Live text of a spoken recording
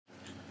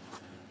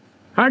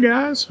Hi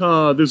guys,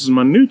 this is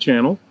my new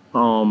channel.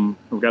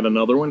 I've got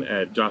another one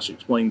at Josh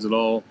Explains It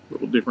All, a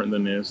little different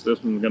than this.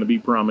 This one's going to be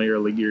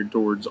primarily geared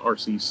towards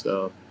RC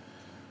stuff.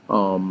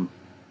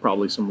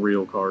 Probably some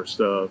real car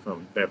stuff,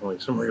 definitely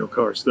some real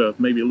car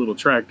stuff, maybe a little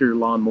tractor,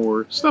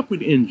 lawnmower, stuff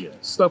with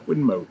engines, stuff with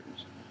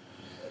motors.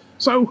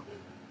 So,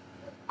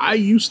 I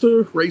used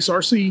to race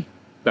RC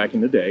back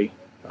in the day,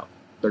 about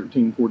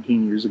 13,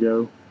 14 years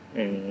ago,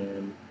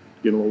 and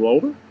getting a little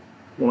older,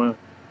 want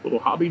a little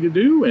hobby to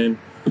do, and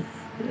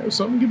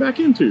something to get back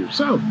into.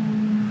 So,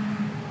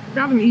 I've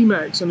got an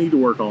Emax I need to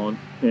work on,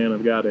 and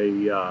I've got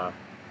a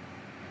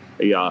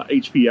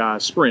HPI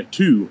Sprint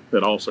 2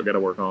 that I also got to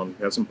work on.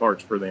 Got some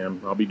parts for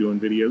them. I'll be doing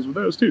videos with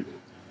those too.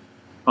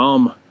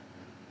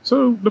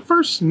 So the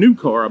first new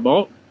car I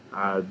bought,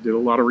 I did a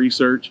lot of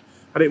research.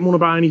 I didn't want to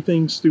buy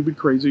anything stupid,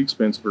 crazy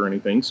expensive or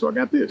anything, so I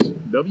got this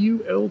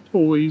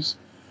WLtoys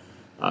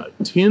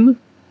 10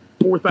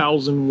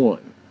 4001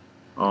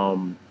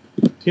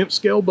 10th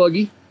scale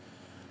buggy.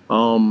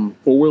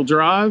 Four-wheel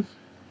drive,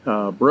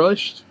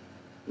 brushed,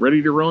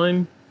 ready to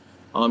run.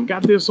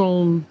 Got this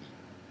on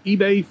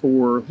eBay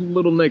for a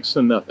little next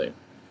to nothing.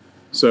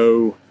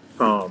 So,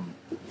 we're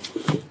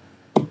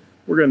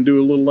going to do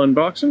a little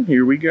unboxing.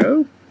 Here we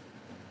go.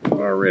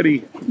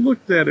 Already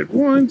looked at it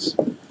once.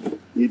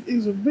 It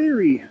is a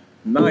very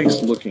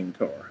nice looking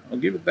car. I'll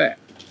give it that.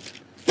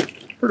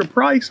 For the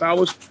price, I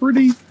was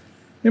pretty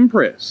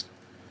impressed.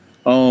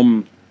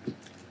 Little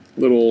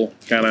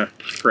kind of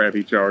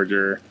crappy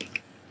charger.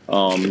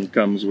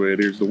 Comes with,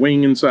 here's the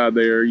wing inside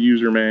there,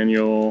 user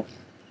manual,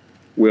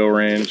 wheel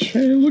wrench.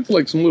 It looks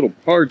like some little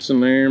parts in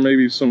there,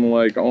 maybe some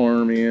like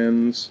arm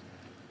ends,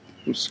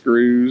 some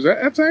screws.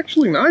 That's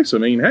actually nice. I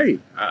mean, hey,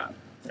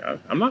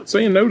 I'm not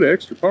saying no to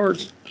extra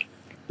parts.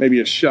 Maybe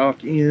a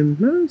shock end.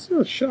 No, it's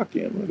not a shock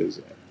end. What is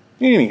that?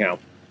 Anyhow,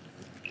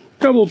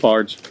 a couple of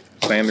parts,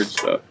 standard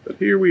stuff. But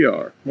here we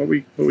are. What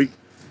we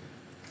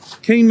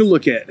came to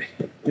look at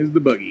is the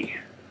buggy.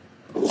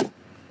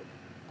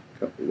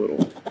 Couple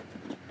little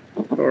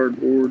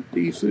cardboard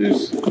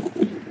pieces. And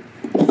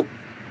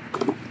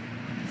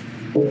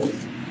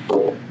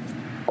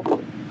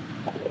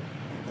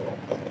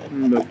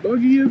the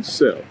buggy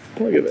itself,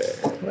 look at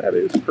that. That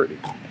is pretty.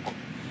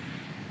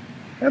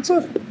 That's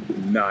a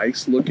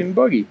nice looking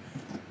buggy.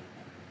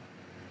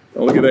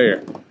 Oh, look at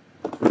there.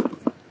 I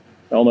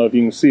don't know if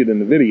you can see it in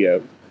the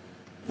video,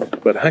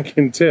 but I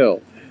can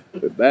tell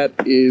that that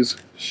is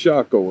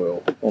shock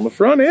oil on the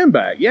front and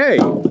back. Yay!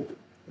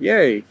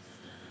 Yay!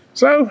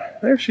 So,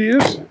 there she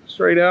is,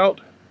 straight out.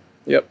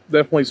 Yep,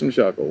 definitely some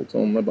shock oils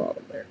on the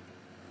bottom there.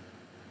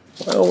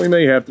 Well, we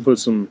may have to put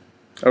some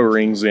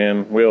O-rings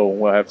in.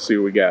 We'll have to see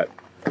what we got.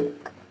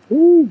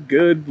 Ooh,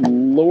 good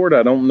Lord,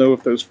 I don't know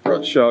if those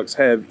front shocks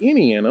have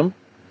any in them.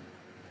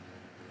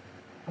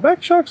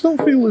 Back shocks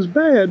don't feel as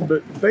bad,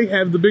 but they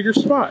have the bigger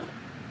spot.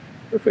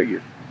 Go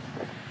figure.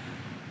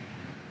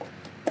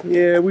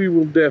 Yeah, we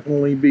will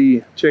definitely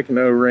be checking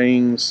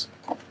O-rings.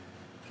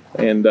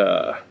 And,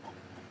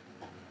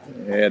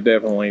 yeah,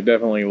 definitely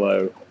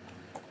low.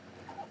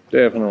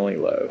 Definitely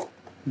low.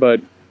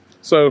 But,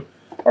 so,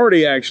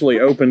 already actually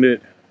opened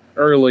it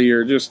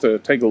earlier just to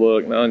take a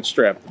look and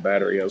unstrap the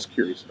battery. I was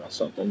curious about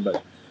something.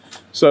 But,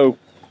 so,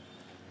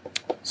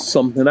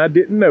 something I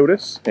didn't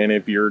notice, and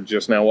if you're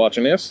just now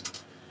watching this,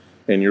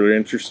 and you're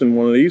interested in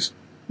one of these,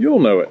 you'll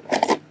know it.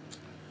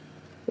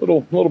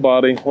 Little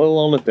body, a little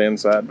on the thin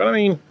side. But, I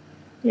mean,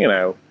 you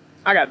know,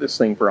 I got this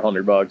thing for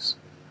 $100.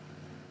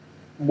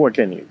 What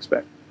can you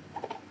expect?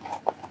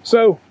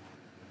 So,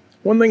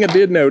 one thing I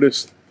did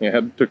notice, I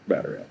took the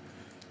battery out.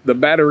 The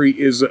battery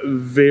is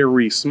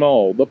very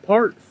small. The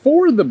part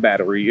for the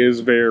battery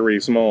is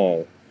very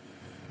small.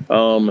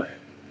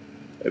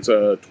 It's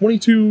a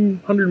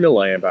 2200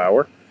 milliamp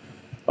hour.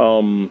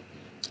 I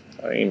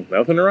mean,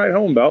 nothing to write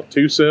home about.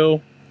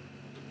 2-cell.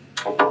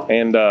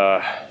 And,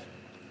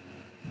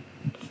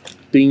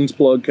 Dean's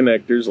plug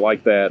connectors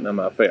like that. And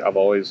my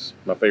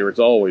favorite's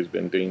always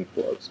been Dean's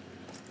plugs.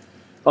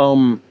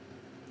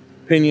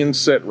 Pinions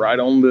set right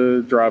on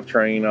the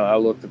drivetrain. I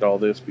looked at all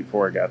this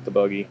before I got the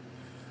buggy.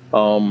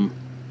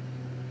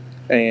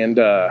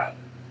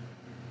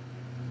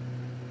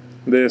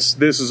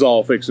 This is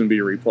all fixing to be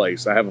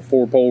replaced. I have a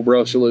 4-pole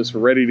brushless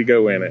ready to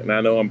go in it, and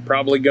I know I'm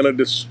probably gonna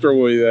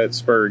destroy that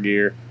spur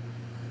gear,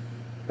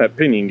 that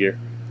pinion gear.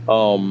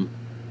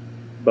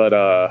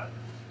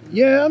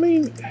 Yeah, I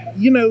mean,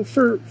 you know,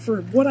 for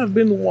what I've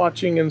been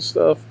watching and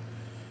stuff,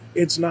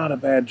 it's not a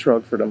bad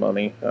truck for the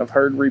money. I've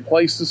heard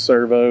replace the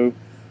servo.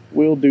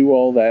 We'll do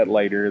all that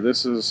later.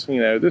 This is, you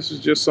know, this is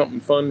just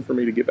something fun for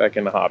me to get back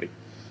in the hobby.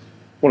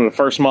 One of the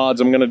first mods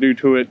I'm going to do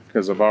to it,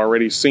 because I've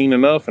already seen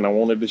enough and I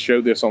wanted to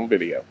show this on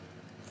video.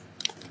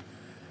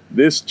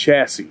 This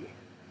chassis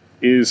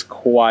is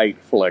quite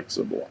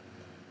flexible.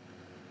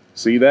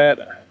 See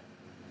that?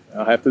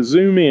 I'll have to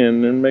zoom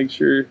in and make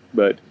sure,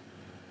 but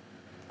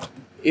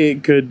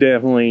it could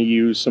definitely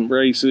use some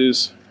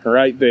braces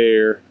right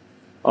there.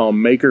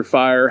 Maker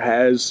Fire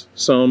has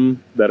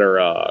some that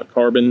are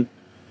carbon,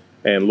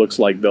 and looks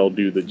like they'll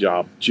do the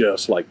job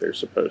just like they're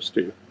supposed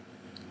to.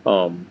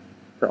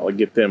 probably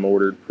get them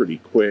ordered pretty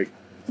quick.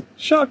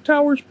 Shock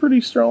tower's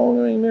pretty strong.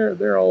 I mean,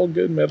 they're all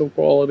good metal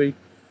quality.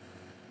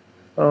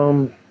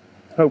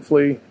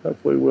 Hopefully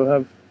we'll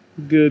have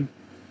good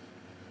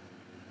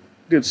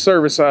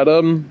service out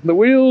of them. The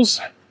wheels,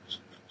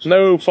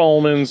 no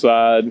foam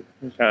inside.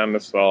 Kind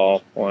of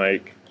soft.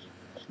 Like,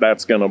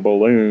 that's gonna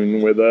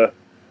balloon with a.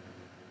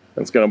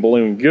 It's gonna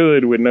balloon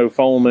good with no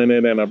foam in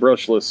it and a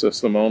brushless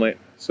system on it.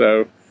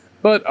 So,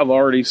 but I've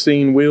already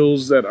seen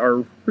wheels that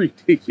are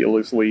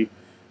ridiculously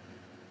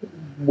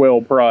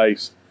well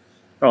priced.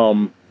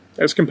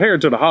 As compared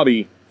to the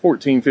hobby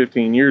 14,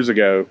 15 years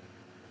ago,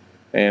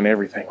 and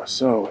everything was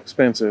so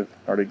expensive.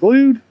 Are they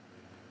glued?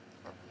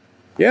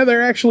 Yeah,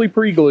 they're actually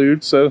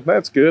pre-glued, so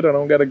that's good. I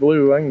don't got to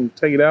glue. I can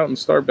take it out and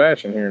start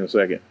bashing here in a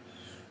second.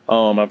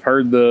 I've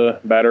heard the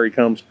battery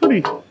comes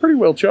pretty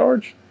well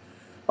charged.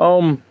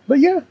 But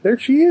yeah, there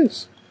she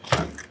is.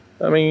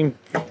 I mean,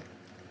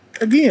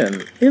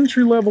 again,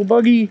 entry-level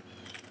buggy,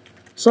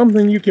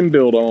 something you can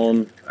build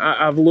on.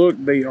 I've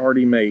looked, they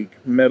already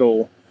make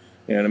metal,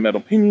 the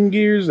metal pinion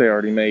gears. They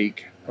already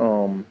make,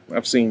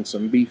 I've seen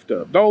some beefed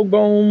up dog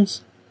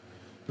bones.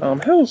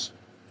 Hell's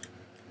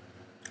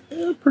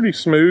pretty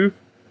smooth.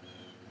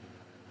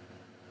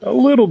 A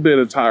little bit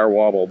of tire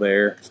wobble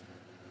there.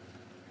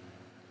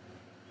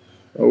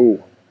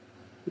 Oh,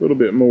 a little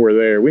bit more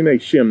there. We may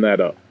shim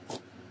that up.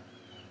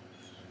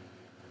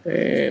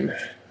 And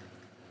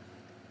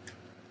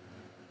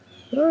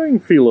I can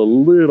feel a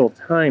little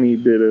tiny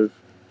bit of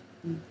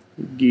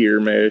gear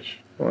mesh,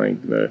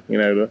 like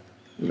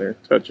they're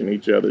touching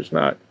each other. It's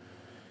not,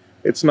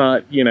 this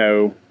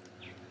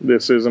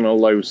isn't a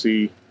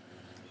Losi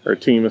or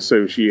Team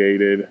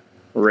Associated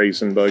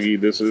racing buggy.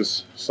 This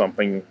is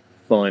something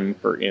fun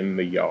for in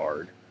the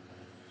yard.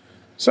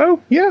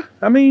 So yeah,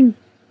 I mean,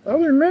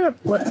 other than that,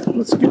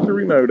 let's get the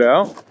remote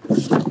out.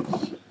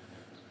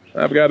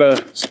 I've got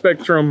a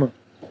Spectrum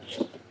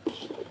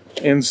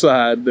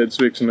inside that's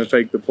fixing to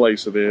take the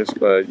place of this,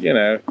 but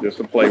just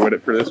to play with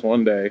it for this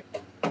one day.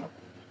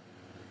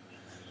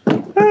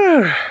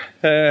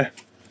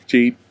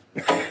 Cheap.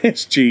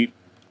 It's cheap.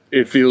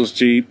 It feels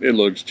cheap. It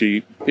looks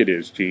cheap. It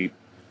is cheap.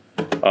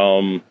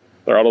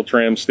 Throttle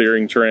trim,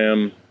 steering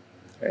trim,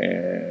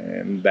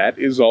 and that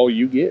is all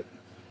you get.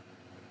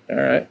 All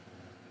right.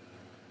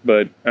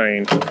 But I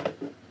mean,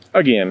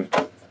 again,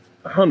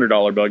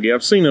 $100 buggy.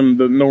 I've seen them.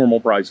 The normal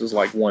price is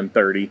like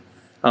 $130.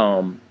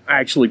 I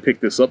actually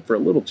picked this up for a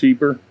little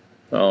cheaper.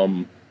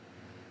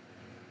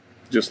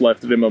 Just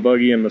left it in my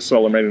buggy, and the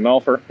seller made an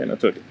offer, and I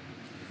took it.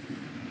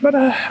 But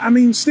I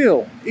mean,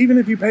 still, even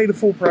if you pay the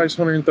full price,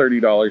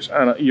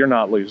 $130, you're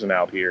not losing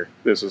out here.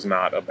 This is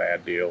not a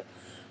bad deal.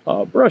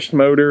 Brushed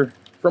motor.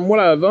 From what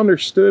I've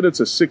understood, it's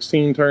a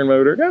 16-turn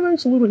motor. Got a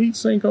nice little heat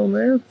sink on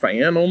there.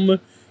 Fan on the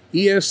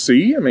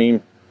ESC. I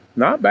mean,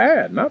 not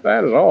bad. Not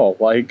bad at all.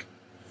 Like,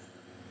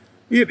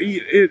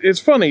 it's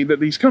funny that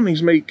these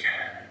companies make,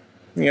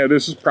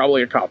 this is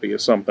probably a copy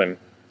of something.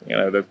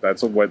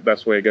 That's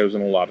the way it goes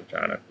in a lot of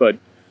China. But,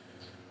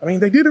 I mean,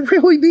 they did a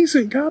really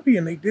decent copy,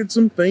 and they did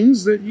some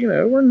things that,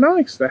 were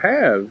nice to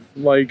have.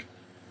 Like,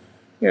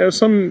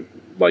 some,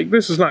 like,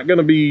 this is not going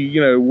to be,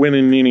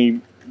 winning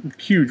any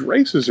huge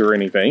races or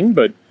anything,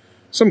 but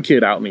some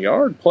kid out in the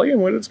yard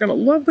playing with it's going to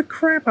love the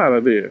crap out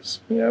of this.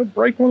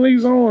 Break one of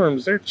these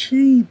arms. They're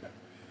cheap.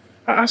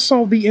 I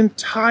saw the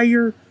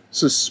entire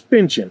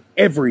suspension,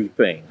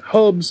 everything,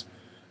 hubs,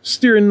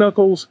 steering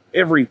knuckles,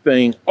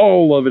 everything,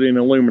 all of it in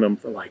aluminum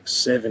for like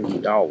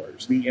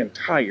 $70. The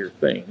entire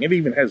thing. It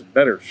even has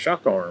better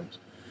shock arms,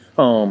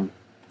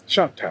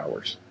 shock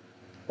towers.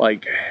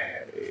 Like,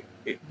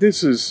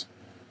 this is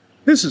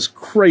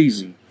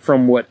crazy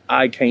from what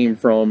I came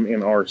from in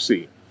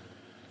RC.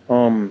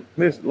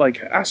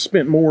 I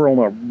spent more on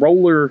a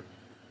roller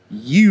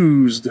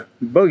used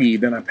buggy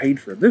than I paid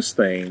for this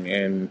thing,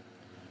 and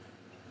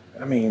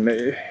I mean,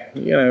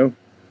 I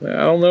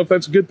don't know if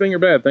that's a good thing or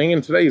bad thing.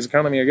 In today's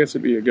economy, I guess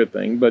it'd be a good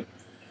thing. But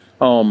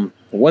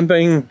one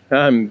thing,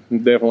 I'm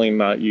definitely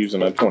not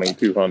using a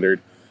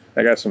 2200.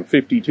 I got some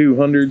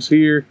 5200s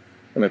here.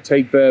 I'm gonna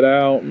take that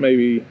out,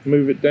 maybe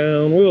move it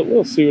down.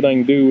 We'll see what I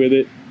can do with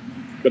it.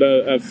 But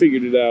I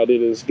figured it out. It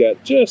has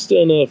got just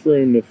enough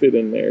room to fit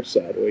in there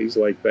sideways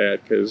like that.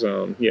 Because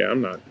yeah,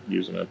 I'm not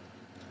using a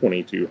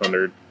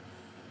 2200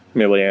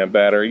 milliamp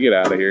battery. Get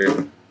out of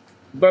here.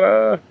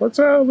 But let's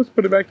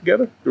put it back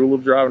together, do a little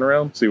driving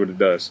around, see what it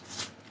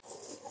does.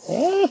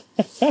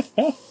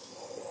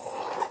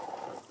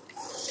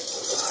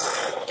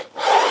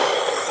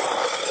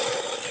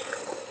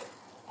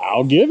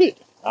 I'll give it.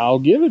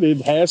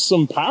 It has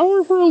some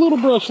power for a little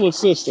brushless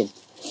system.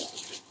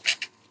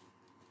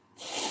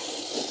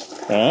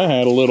 I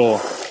had a little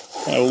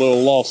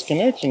lost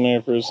connection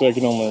there for a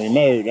second on the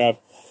remote.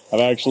 I've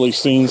actually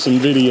seen some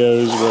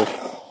videos where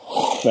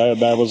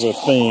that was a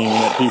thing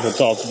that people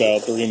talked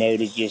about. The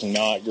remote is just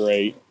not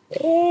great.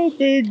 Oh,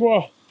 big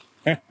wall.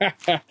 Got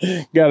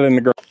it in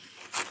the garage.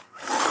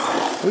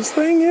 This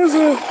thing is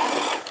a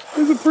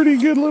pretty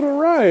good little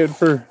ride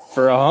for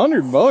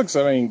 $100.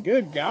 I mean,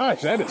 good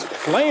gosh, that is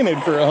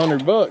planted for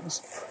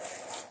 $100.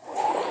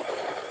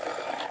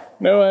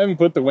 No, I haven't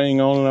put the wing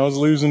on, and I was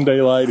losing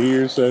daylight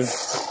here, so.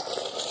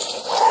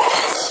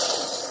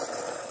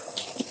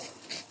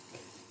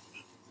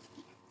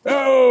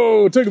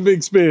 Oh, took a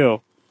big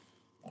spill.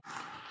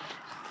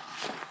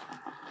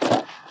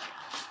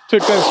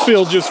 Took that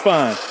spill just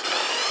fine.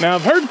 Now,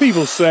 I've heard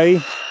people say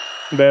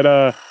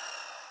that,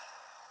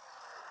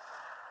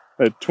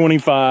 at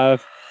 24,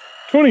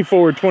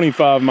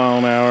 25 mile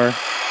an hour,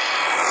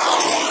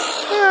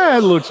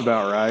 it looks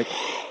about right.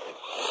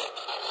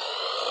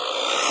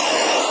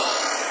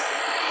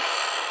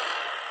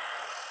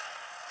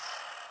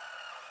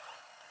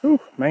 Ooh,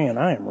 man,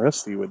 I am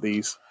rusty with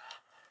these.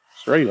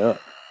 Straight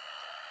up.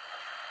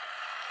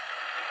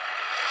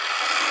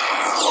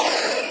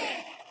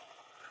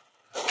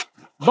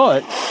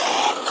 But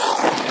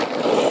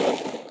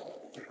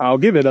I'll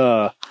give it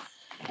a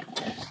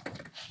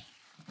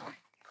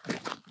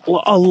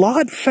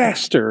lot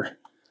faster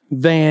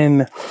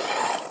than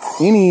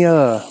any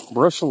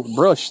brush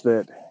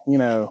that, you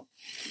know,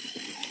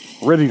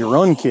 ready to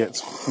run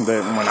kits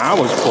that when I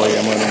was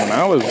playing with them, when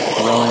I was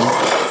running,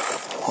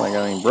 like,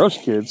 I mean, brush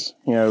kits,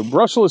 you know,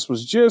 brushless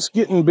was just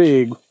getting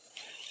big.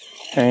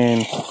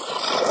 And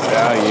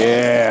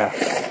yeah.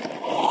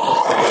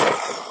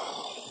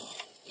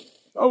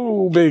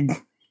 Oh, big.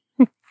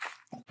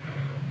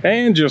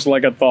 And just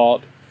like I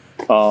thought,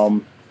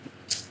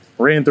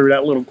 ran through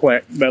that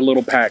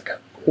little pack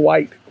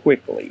quite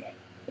quickly.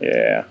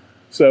 Yeah.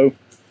 So,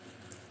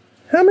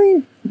 I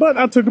mean, but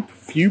I took a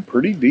few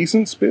pretty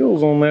decent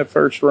spills on that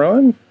first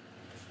run.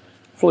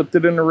 Flipped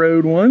it in the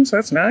road once.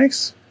 That's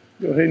nice.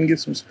 Go ahead and get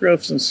some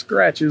scruffs and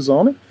scratches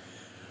on it.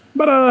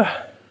 But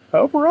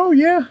overall,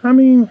 yeah, I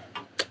mean,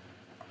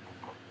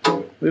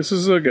 this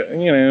is a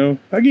good, you know,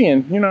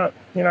 again, you're not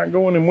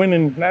going and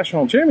winning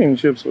national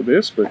championships with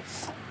this, but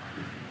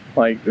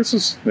like this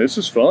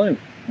is fun.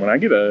 When I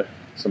get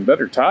some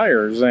better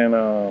tires and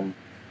a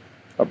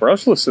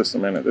brushless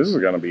system in it, this is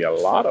going to be a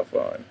lot of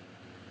fun.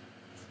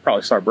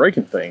 Probably start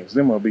breaking things,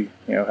 then we'll be,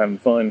 you know, having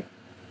fun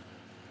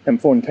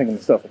taking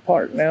the stuff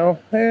apart. Now,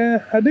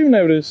 I do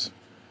notice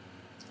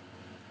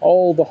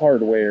all the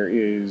hardware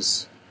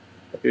is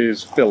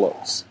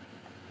Phillips.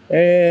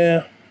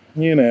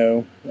 You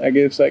know, I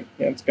guess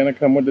that's going to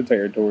come with the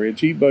territory. A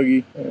cheap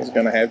buggy is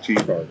going to have cheap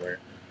hardware.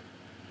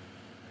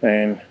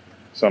 And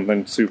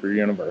something super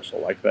universal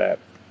like that.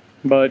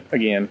 But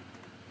again,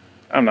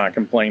 I'm not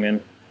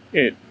complaining.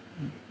 I've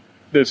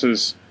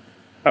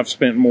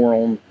spent more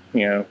on,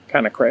 you know,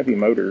 kind of crappy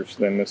motors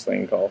than this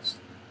thing costs.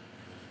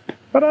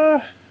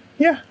 But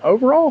yeah,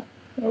 overall,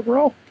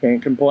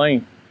 can't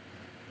complain.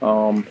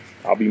 I'll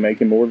be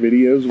making more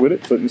videos with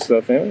it, putting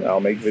stuff in it.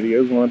 I'll make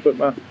videos when I put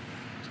my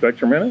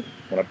Spectrum in it,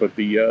 when I put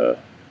the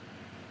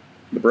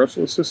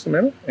brushless system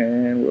in it,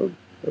 and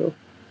we'll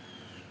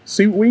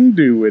see what we can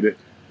do with it.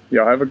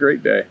 Y'all have a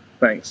great day.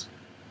 Thanks.